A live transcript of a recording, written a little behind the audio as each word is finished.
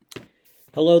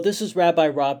Hello, this is Rabbi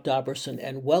Rob Dobrusin,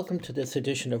 and welcome to this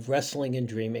edition of Wrestling and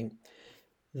Dreaming.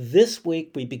 This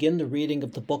week we begin the reading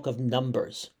of the book of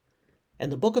Numbers. And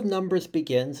the book of Numbers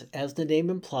begins, as the name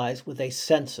implies, with a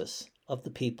census of the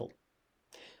people.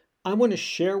 I want to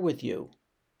share with you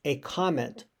a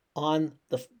comment on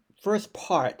the first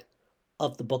part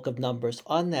of the book of Numbers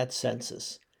on that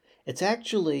census. It's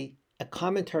actually a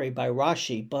commentary by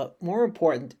Rashi, but more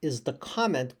important is the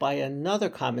comment by another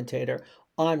commentator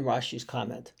on Rashi's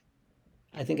comment.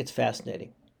 I think it's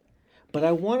fascinating. But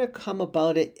I want to come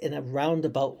about it in a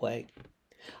roundabout way.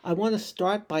 I want to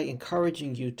start by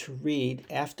encouraging you to read,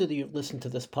 after you listen to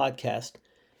this podcast,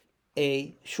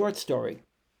 a short story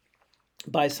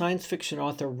by science fiction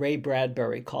author Ray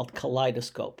Bradbury called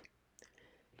Kaleidoscope.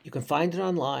 You can find it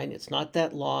online. It's not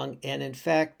that long. And in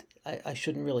fact, I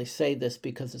shouldn't really say this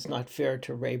because it's not fair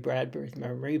to Ray Bradbury's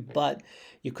memory, but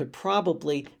you could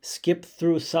probably skip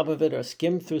through some of it or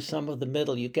skim through some of the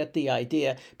middle. You get the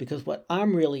idea, because what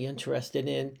I'm really interested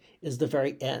in is the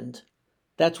very end.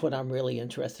 That's what I'm really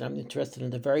interested in. I'm interested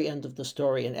in the very end of the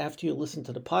story. And after you listen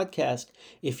to the podcast,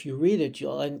 if you read it,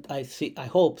 you'll, I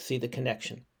hope, see the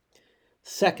connection.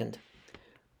 Second,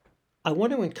 I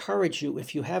want to encourage you,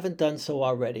 if you haven't done so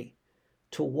already,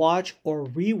 to watch or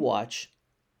rewatch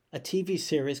a TV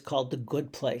series called The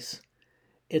Good Place.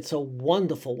 It's a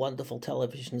wonderful, wonderful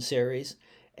television series,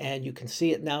 and you can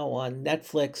see it now on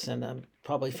Netflix, and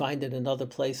probably find it in other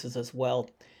places as well.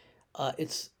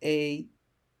 It's a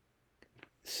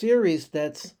series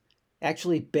that's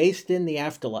actually based in the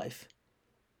afterlife.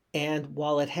 And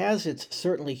while it has its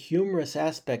certainly humorous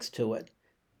aspects to it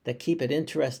that keep it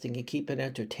interesting and keep it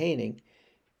entertaining,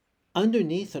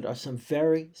 underneath it are some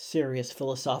very serious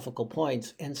philosophical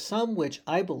points, and some which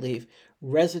I believe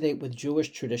resonate with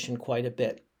Jewish tradition quite a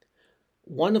bit.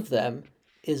 One of them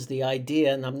is the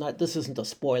idea, and this isn't a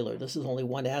spoiler, this is only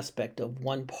one aspect of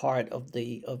one part of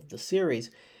the series,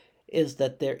 is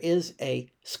that there is a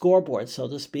scoreboard, so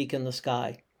to speak, in the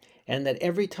sky. And that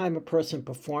every time a person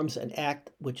performs an act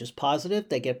which is positive,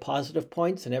 they get positive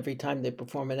points. And every time they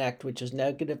perform an act which is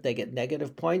negative, they get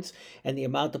negative points. And the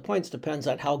amount of points depends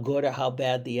on how good or how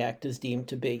bad the act is deemed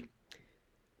to be.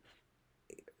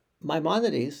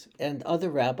 Maimonides and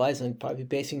other rabbis, and probably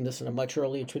basing this in a much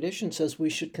earlier tradition, says we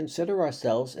should consider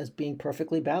ourselves as being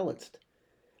perfectly balanced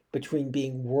between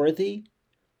being worthy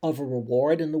of a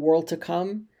reward in the world to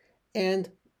come and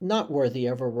not worthy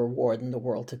of a reward in the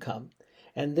world to come.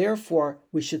 And therefore,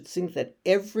 we should think that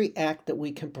every act that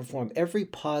we can perform, every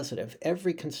positive,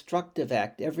 every constructive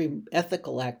act, every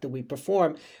ethical act that we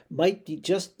perform might be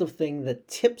just the thing that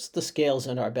tips the scales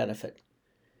in our benefit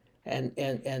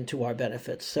and to our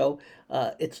benefits. So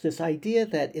it's this idea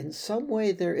that in some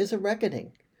way there is a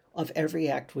reckoning of every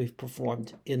act we've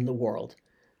performed in the world.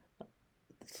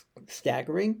 It's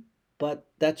staggering, but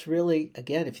that's really,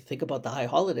 again, if you think about the high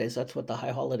holidays, that's what the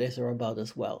high holidays are about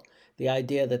as well. The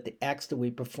idea that the acts that we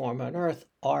perform on earth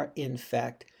are, in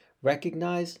fact,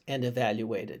 recognized and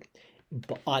evaluated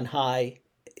on high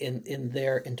in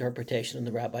their interpretation, in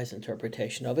the rabbi's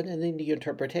interpretation of it, and in the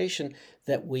interpretation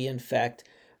that we, in fact,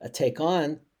 take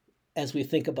on as we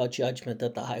think about judgment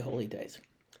at the high holy days.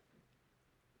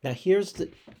 Now, here's the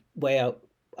way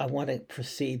I want to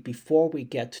proceed before we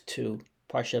get to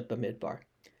Parshat Bamidbar.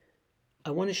 I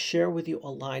want to share with you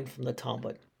a line from the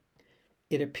Talmud.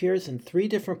 It appears in 3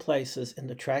 different places in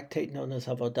the tractate known as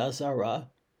Avodah Zarah,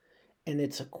 and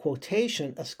it's a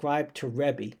quotation ascribed to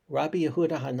Rabbi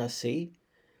Yehuda HaNasi,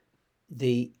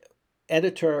 the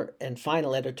editor and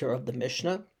final editor of the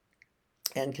Mishnah,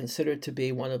 and considered to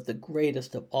be one of the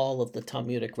greatest of all of the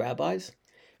Talmudic rabbis,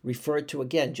 referred to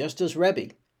again just as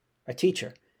Rebbe, our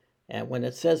teacher. And when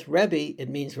it says Rebbe, it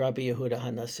means Rabbi Yehuda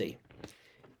HaNasi.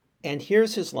 And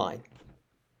here's his line.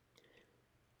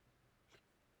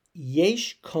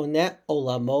 Yesh koneh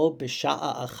olamo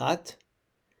b'sha'a achat,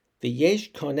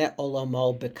 v'yesh koneh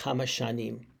olamo b'kama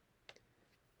shanim.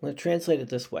 I'm going to translate it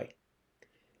this way.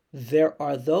 There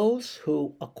are those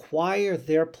who acquire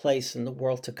their place in the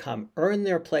world to come, earn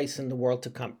their place in the world to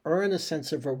come, earn a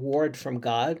sense of reward from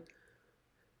God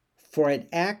for an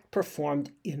act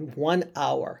performed in 1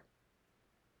 hour.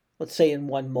 Let's say in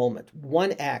 1 moment,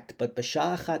 1 act, but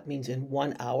b'sha'a achat means in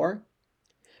 1 hour.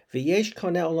 V'yesh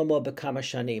koneh olamo b'kama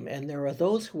shanim, and there are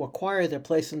those who acquire their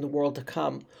place in the world to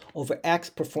come over acts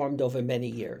performed over many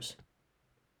years.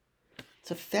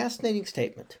 It's a fascinating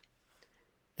statement.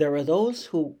 There are those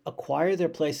who acquire their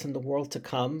place in the world to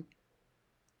come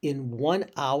in 1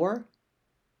 hour,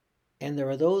 and there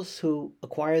are those who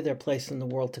acquire their place in the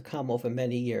world to come over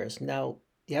many years. Now,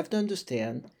 you have to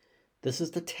understand This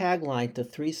is the tagline to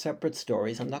 3 separate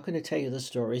stories. I'm not going to tell you the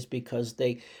stories because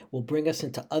they will bring us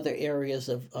into other areas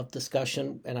of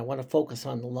discussion, and I want to focus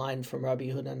on the line from Rabbi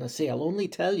Yehuda Nasi. I'll only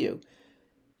tell you,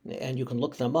 and you can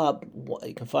look them up.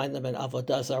 You can find them in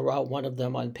Avodah Zarah, one of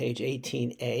them on page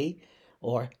 18a,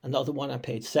 or another one on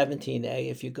page 17a.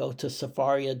 If you go to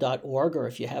safaria.org, or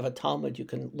if you have a Talmud, you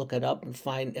can look it up and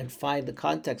find the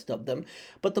context of them.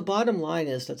 But the bottom line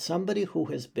is that somebody who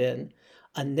has been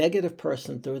a negative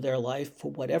person through their life,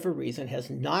 for whatever reason, has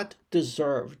not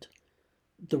deserved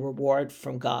the reward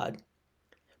from God,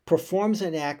 performs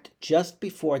an act just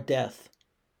before death,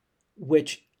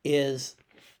 which is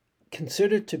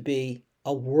considered to be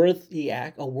a worthy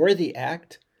act,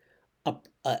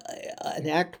 an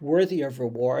act worthy of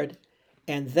reward,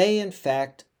 and they, in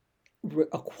fact,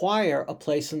 acquire a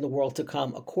place in the world to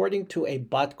come, according to a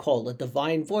bat kol, a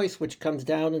divine voice, which comes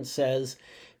down and says,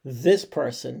 this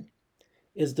person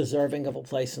is deserving of a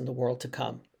place in the world to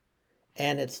come.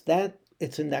 And it's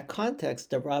in that context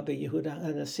that Rabbi Yehuda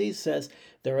Hanassi says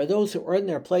there are those who earn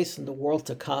their place in the world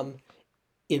to come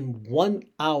in 1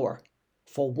 hour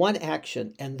for one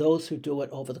action, and those who do it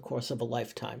over the course of a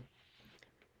lifetime.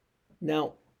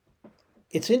 Now,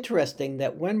 it's interesting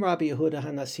that when Rabbi Yehuda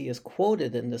Hanassi is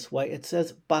quoted in this way, it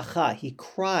says bacha, he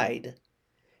cried.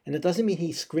 And it doesn't mean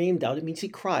he screamed out, it means he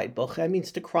cried. Bocha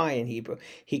means to cry in Hebrew.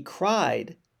 He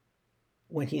cried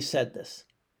when he said this.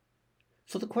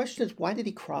 So the question is, why did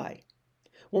he cry?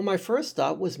 Well, my first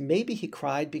thought was maybe he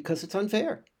cried because it's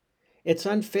unfair. It's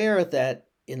unfair that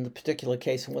in the particular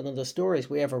case in one of the stories,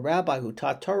 we have a rabbi who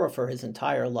taught Torah for his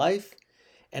entire life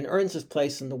and earns his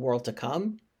place in the world to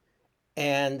come,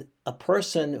 and a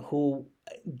person who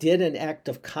did an act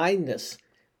of kindness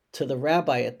to the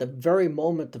rabbi at the very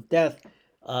moment of death,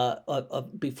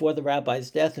 before the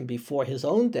rabbi's death and before his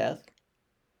own death,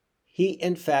 he,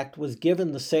 in fact, was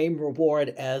given the same reward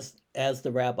as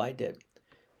the rabbi did,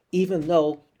 even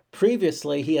though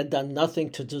previously he had done nothing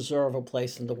to deserve a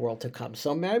place in the world to come.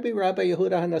 So maybe Rabbi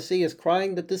Yehuda Hanassi is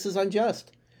crying that this is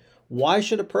unjust. Why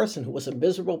should a person who was a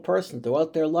miserable person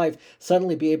throughout their life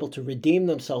suddenly be able to redeem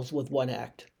themselves with one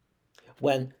act,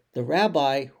 when the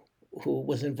rabbi who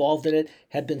was involved in it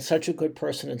had been such a good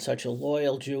person and such a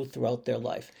loyal Jew throughout their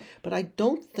life? But I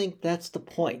don't think that's the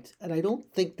point, and I don't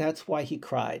think that's why he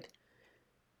cried.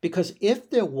 Because if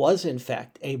there was, in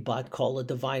fact, a bat kol, a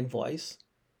divine voice,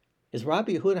 is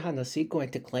Rabbi Yehuda Hanassi going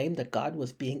to claim that God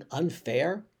was being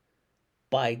unfair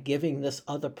by giving this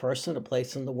other person a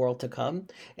place in the world to come?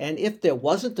 And if there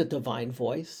wasn't a divine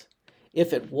voice,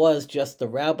 if it was just the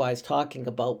rabbis talking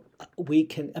about, we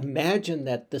can imagine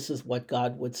that this is what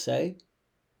God would say,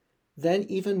 then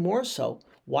even more so,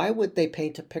 why would they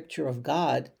paint a picture of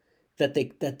God that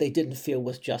they didn't feel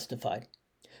was justified?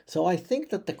 So I think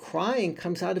that the crying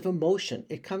comes out of emotion.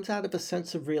 It comes out of a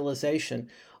sense of realization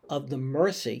of the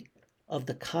mercy, of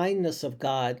the kindness of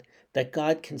God, that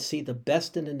God can see the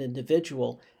best in an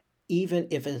individual, even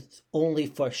if it's only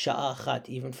for sha'achat,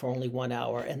 even for only 1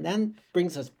 hour. And then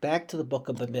brings us back to the book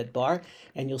of Bamidbar,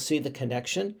 and you'll see the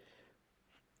connection.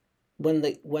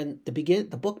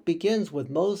 The book begins with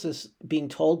Moses being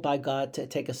told by God to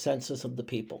take a census of the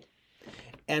people.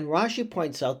 And Rashi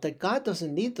points out that God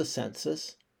doesn't need the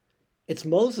census. It's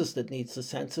Moses that needs the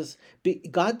census.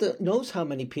 God knows how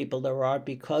many people there are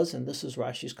because, and this is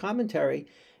Rashi's commentary,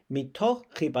 mitoch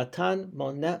chibatan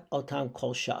moneh otam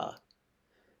kol sha'ah.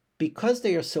 Because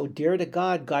they are so dear to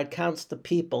God, God counts the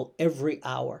people every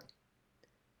hour.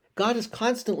 God is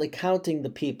constantly counting the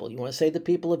people. You want to say the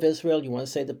people of Israel, you want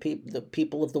to say the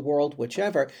people of the world,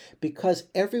 whichever, because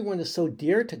everyone is so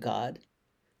dear to God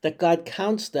that God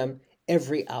counts them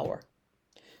every hour.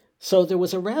 So there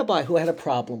was a rabbi who had a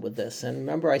problem with this. And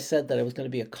remember I said that it was going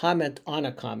to be a comment on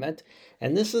a comment.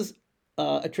 And this is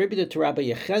attributed to Rabbi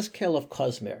Yechezkel of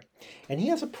Kozmer. And he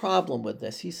has a problem with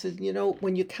this. He said,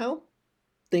 when you count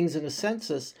things in a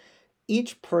census,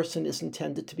 each person is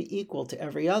intended to be equal to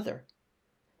every other.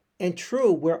 And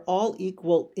true, we're all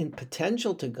equal in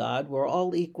potential to God. We're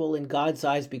all equal in God's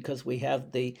eyes because we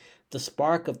have the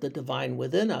spark of the divine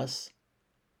within us.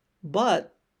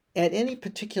 But at any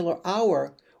particular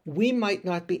hour, we might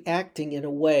not be acting in a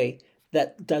way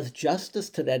that does justice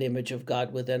to that image of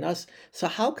God within us. So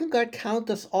how can God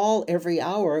count us all every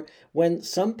hour when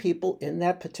some people in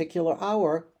that particular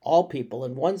hour, all people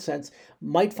in one sense,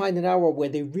 might find an hour where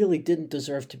they really didn't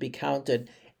deserve to be counted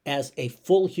as a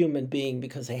full human being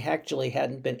because they actually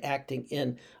hadn't been acting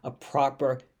in a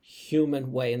proper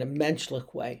human way, in a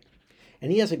menschlich way?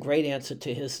 And he has a great answer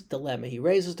to his dilemma. He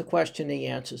raises the question and he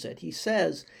answers it. He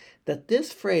says that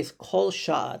this phrase, kol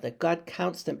sha'ah, that God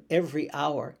counts them every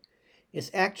hour,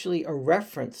 is actually a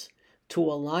reference to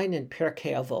a line in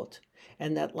Pirkei Avot.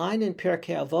 And that line in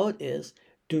Pirkei Avot is,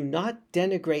 do not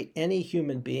denigrate any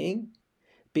human being,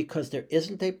 because there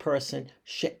isn't a person,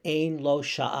 she'ein lo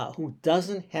sha'ah, who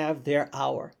doesn't have their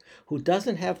hour,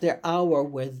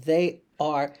 where they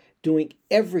are doing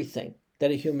everything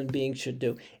that a human being should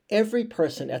do. Every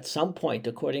person at some point,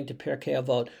 according to Pirkei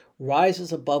Avot,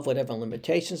 rises above whatever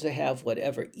limitations they have,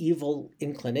 whatever evil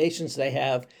inclinations they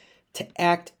have, to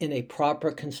act in a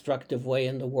proper, constructive way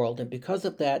in the world. And because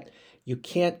of that, you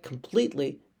can't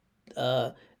completely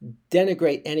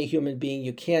denigrate any human being.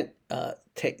 You can't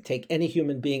take any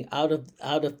human being out of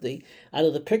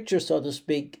the picture, so to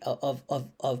speak,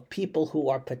 of people who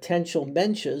are potential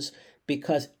mensches,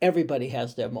 because everybody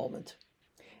has their moment.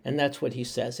 And that's what he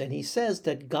says. And he says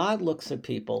that God looks at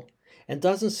people and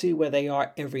doesn't see where they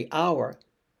are every hour,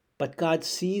 but God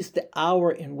sees the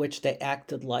hour in which they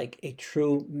acted like a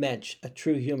true mensch, a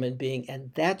true human being,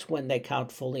 and that's when they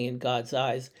count fully in God's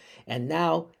eyes. And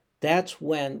now that's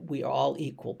when we are all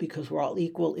equal, because we're all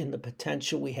equal in the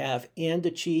potential we have and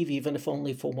achieve, even if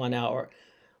only for 1 hour,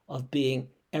 of being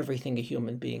everything a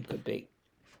human being could be.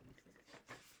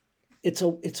 It's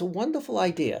a wonderful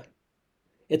idea.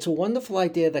 It's a wonderful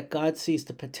idea that God sees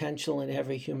the potential in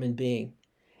every human being.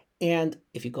 And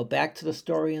if you go back to the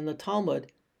story in the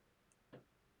Talmud,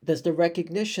 there's the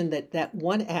recognition that that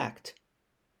one act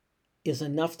is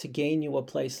enough to gain you a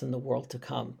place in the world to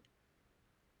come,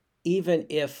 even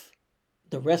if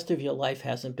the rest of your life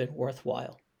hasn't been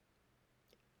worthwhile.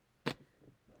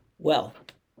 Well,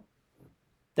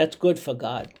 that's good for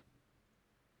God,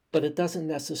 but it doesn't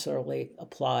necessarily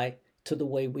apply to the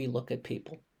way we look at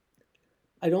people.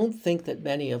 I don't think that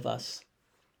many of us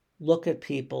look at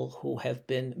people who have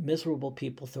been miserable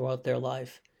people throughout their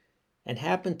life and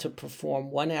happen to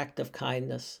perform one act of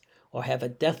kindness or have a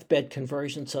deathbed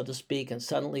conversion, so to speak, and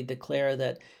suddenly declare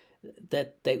that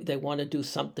they want to do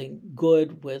something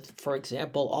good with, for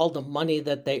example, all the money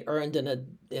that they earned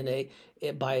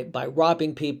by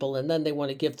robbing people, and then they want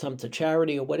to give some to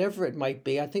charity or whatever it might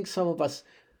be. I think some of us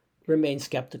remain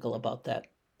skeptical about that.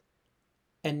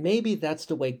 And maybe that's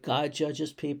the way God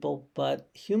judges people, but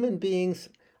human beings,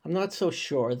 I'm not so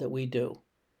sure that we do.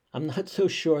 I'm not so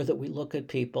sure that we look at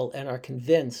people and are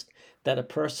convinced that a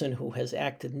person who has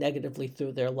acted negatively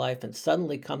through their life and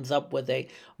suddenly comes up with a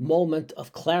moment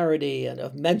of clarity and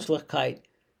of menschlichkeit,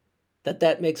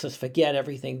 that makes us forget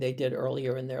everything they did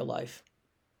earlier in their life.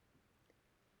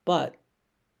 But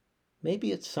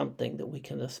maybe it's something that we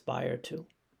can aspire to,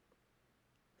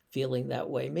 feeling that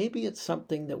way. Maybe it's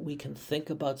something that we can think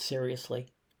about seriously.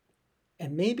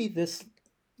 And maybe this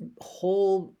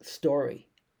whole story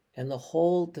and the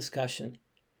whole discussion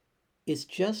is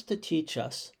just to teach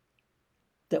us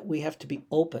that we have to be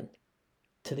open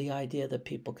to the idea that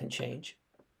people can change.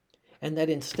 And that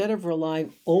instead of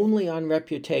relying only on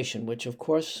reputation, which of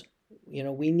course,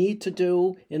 we need to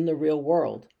do in the real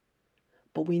world,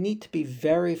 but we need to be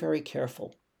very, very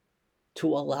careful to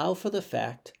allow for the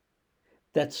fact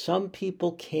that some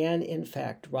people can, in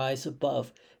fact, rise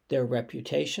above their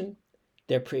reputation,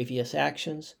 their previous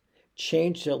actions,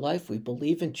 change their life. We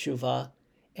believe in tshuva,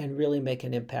 and really make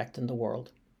an impact in the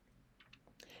world.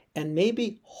 And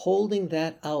maybe holding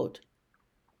that out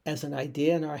as an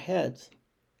idea in our heads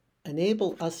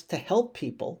enable us to help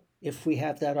people, if we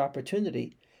have that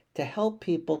opportunity, to help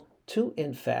people to,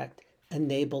 in fact,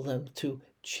 enable them to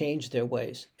change their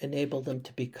ways, enable them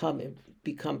to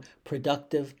become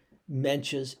productive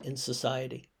mensches in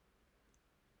society.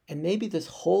 And maybe this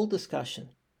whole discussion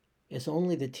is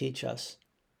only to teach us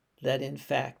that, in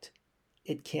fact,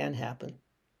 it can happen,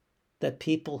 that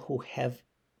people who have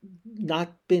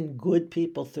not been good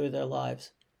people through their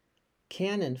lives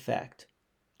can, in fact,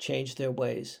 change their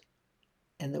ways.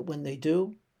 And that when they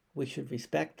do, we should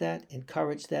respect that,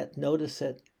 encourage that, notice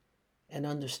it, and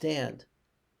understand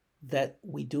that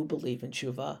we do believe in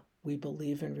tshuva, we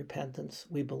believe in repentance,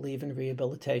 we believe in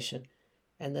rehabilitation,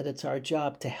 and that it's our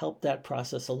job to help that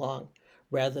process along,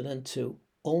 rather than to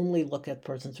only look at a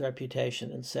person's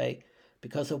reputation and say,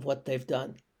 because of what they've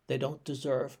done, they don't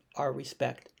deserve our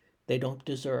respect. They don't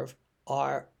deserve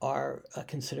our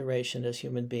consideration as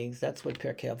human beings. That's what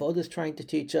Pirkei Avot is trying to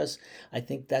teach us. I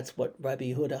think that's what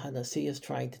Rabbi Yehuda Hanassi is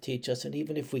trying to teach us. And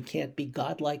even if we can't be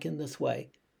godlike in this way,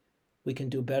 we can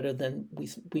do better than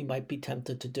we might be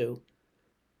tempted to do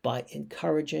by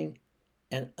encouraging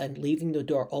and leaving the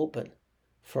door open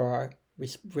for our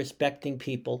respecting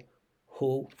people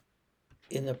who,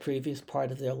 in the previous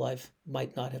part of their life,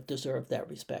 might not have deserved that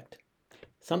respect.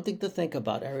 Something to think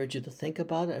about. I urge you to think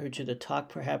about it. I urge you to talk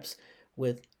perhaps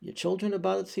with your children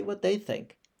about it, see what they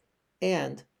think.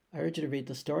 And I urge you to read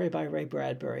the story by Ray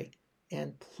Bradbury.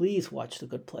 And please watch The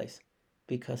Good Place,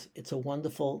 because it's a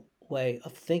wonderful, way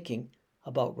of thinking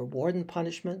about reward and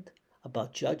punishment,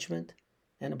 about judgment,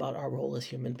 and about our role as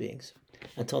human beings.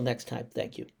 Until next time,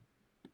 thank you.